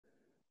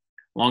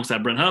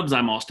Alongside Brent Hubbs,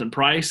 I'm Austin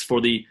Price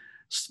for the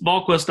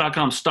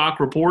Volquest.com stock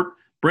report.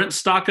 Brent,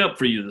 stock up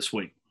for you this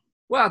week.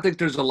 Well, I think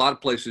there's a lot of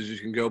places you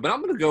can go, but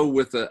I'm going to go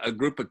with a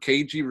group of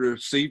cagey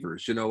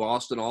receivers. You know,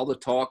 Austin, all the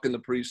talk in the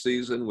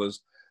preseason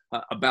was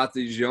about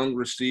these young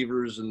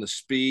receivers and the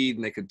speed,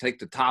 and they could take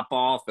the top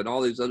off and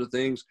all these other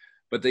things.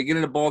 But they get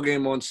in a ball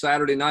game on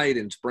Saturday night,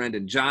 and it's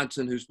Brandon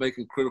Johnson who's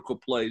making critical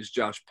plays,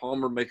 Josh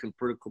Palmer making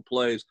critical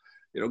plays.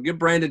 You know, give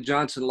Brandon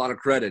Johnson a lot of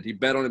credit. He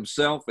bet on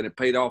himself, and it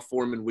paid off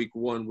for him in week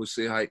one. We'll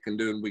see how he can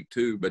do in week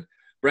two. But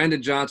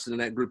Brandon Johnson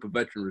and that group of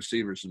veteran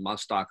receivers is my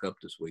stock up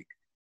this week.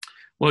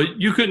 Well,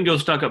 you couldn't go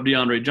stock up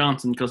DeAndre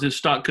Johnson because his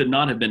stock could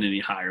not have been any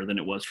higher than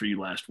it was for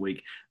you last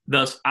week.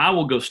 Thus, I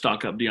will go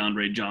stock up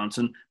DeAndre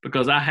Johnson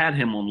because I had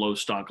him on low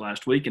stock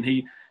last week, and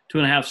he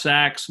 2.5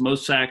 sacks,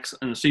 most sacks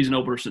in the season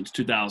opener since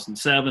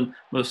 2007,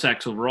 most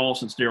sacks overall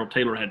since Darrell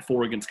Taylor had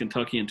 4 against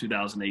Kentucky in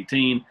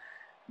 2018.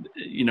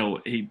 You know,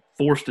 he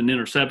forced an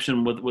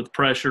interception with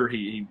pressure.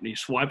 He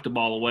swiped the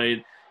ball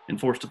away and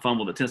forced a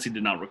fumble that Tennessee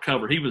did not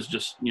recover. He was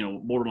just,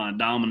 borderline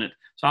dominant.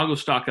 So I'll go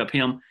stock up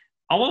him.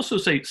 I'll also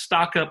say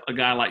stock up a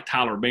guy like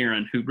Tyler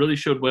Barron, who really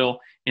showed well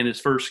in his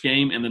first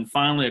game. And then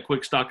finally a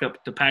quick stock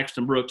up to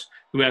Paxton Brooks,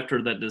 who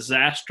after that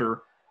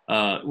disaster,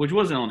 which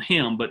wasn't on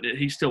him, but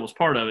he still was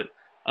part of it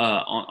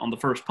on the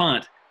first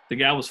punt. The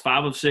guy was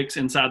 5 of 6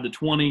 inside the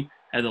 20,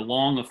 had a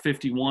long of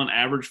 51,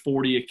 average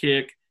 40 a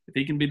kick. If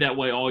he can be that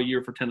way all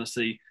year for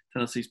Tennessee,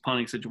 Tennessee's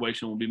punting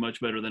situation will be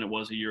much better than it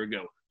was a year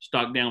ago.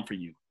 Stock down for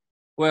you.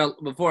 Well,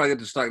 before I get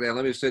to stock down,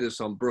 let me say this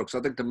on Brooks.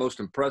 I think the most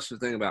impressive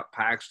thing about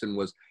Paxton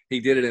was he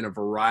did it in a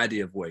variety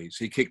of ways.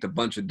 He kicked a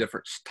bunch of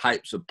different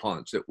types of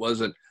punts. It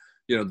wasn't,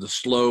 the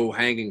slow,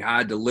 hanging,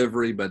 high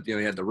delivery, but, he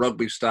had the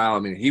rugby style. I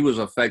mean, he was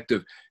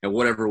effective in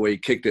whatever way he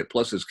kicked it,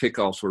 plus his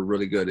kickoffs were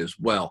really good as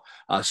well.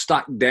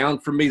 Stock down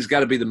for me has got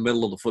to be the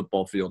middle of the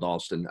football field,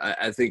 Austin.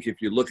 I think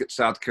if you look at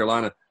South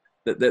Carolina,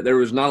 that there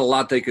was not a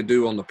lot they could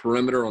do on the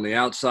perimeter, on the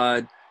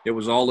outside. It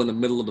was all in the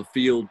middle of the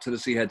field.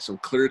 Tennessee had some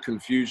clear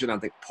confusion. I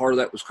think part of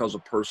that was because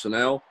of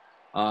personnel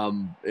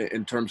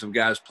in terms of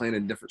guys playing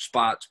in different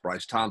spots.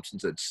 Bryce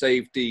Thompson's at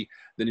safety.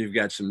 Then you've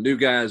got some new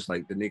guys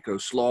like the Nico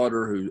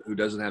Slaughter, who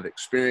doesn't have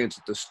experience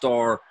at the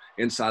star.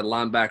 Inside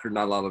linebacker,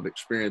 not a lot of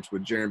experience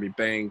with Jeremy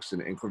Banks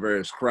and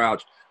Quavaris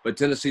Crouch. But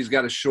Tennessee's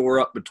got to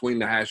shore up between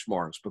the hash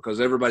marks because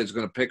everybody's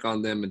going to pick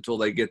on them until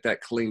they get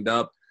that cleaned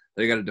up.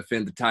 They got to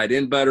defend the tight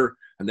end better,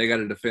 and they got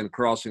to defend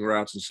crossing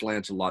routes and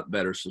slants a lot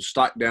better. So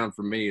stock down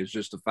for me is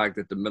just the fact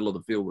that the middle of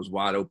the field was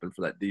wide open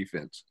for that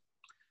defense.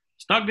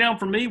 Stock down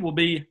for me will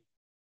be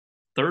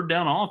third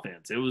down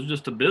offense. It was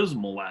just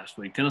abysmal last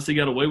week. Tennessee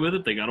got away with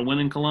it. They got a win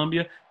in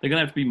Columbia. They're going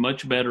to have to be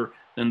much better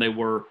than they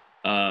were,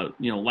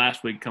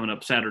 last week coming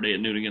up Saturday at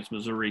noon against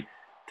Missouri.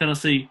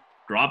 Tennessee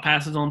dropped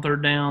passes on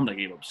third down. They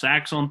gave up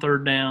sacks on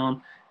third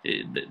down.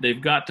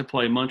 They've got to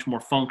play much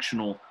more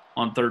functional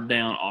on third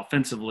down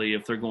offensively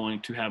if they're going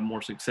to have more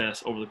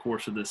success over the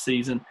course of this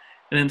season.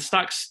 And then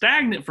stock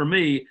stagnant for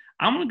me,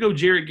 I'm going to go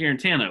Jarrett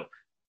Garantano.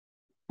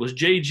 Was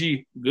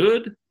JG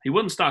good? He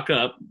wasn't stock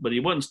up, but he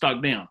wasn't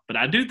stock down. But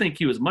I do think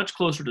he was much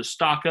closer to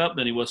stock up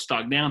than he was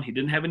stock down. He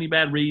didn't have any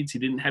bad reads. He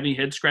didn't have any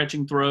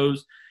head-scratching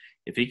throws.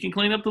 If he can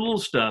clean up the little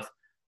stuff,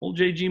 old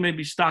JG may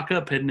be stock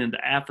up heading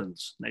into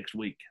Athens next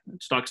week.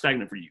 Stock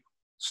stagnant for you.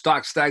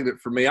 Stock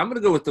stagnant for me. I'm going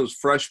to go with those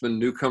freshman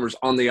newcomers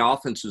on the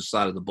offensive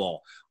side of the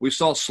ball. We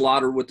saw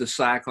Slaughter with the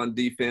sack on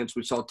defense.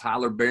 We saw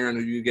Tyler Barron,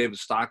 who you gave a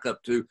stock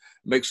up to,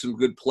 make some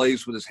good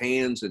plays with his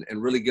hands and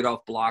really get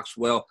off blocks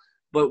well.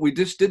 But we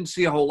just didn't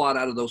see a whole lot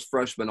out of those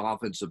freshman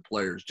offensive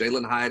players.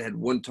 Jalen Hyde had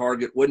one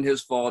target. Wasn't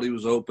his fault. He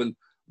was open.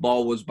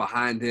 Ball was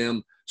behind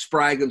him.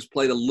 Spraggins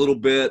played a little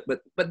bit,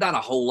 but not a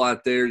whole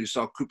lot there. You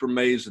saw Cooper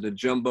Mays in a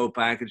jumbo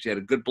package. He had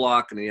a good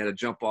block, and he had a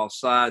jump off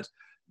sides.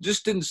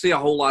 Just didn't see a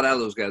whole lot out of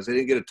those guys. They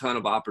didn't get a ton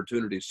of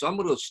opportunities. So I'm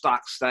going to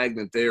stock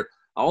stagnant there.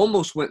 I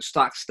almost went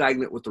stock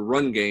stagnant with the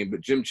run game,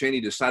 but Jim Chaney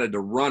decided to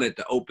run it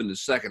to open the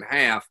second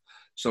half.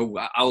 So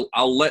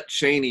I'll let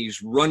Chaney's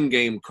run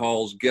game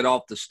calls get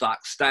off the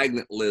stock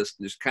stagnant list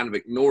and just kind of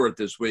ignore it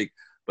this week.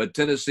 But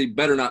Tennessee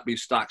better not be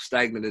stock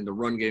stagnant in the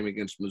run game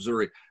against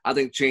Missouri. I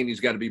think Chaney's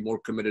got to be more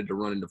committed to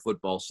running the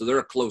football. So they're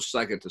a close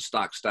second to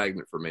stock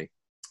stagnant for me.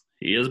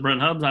 He is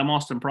Brent Hubbs. I'm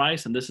Austin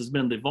Price, and this has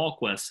been the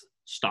Volquest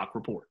Stock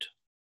Report.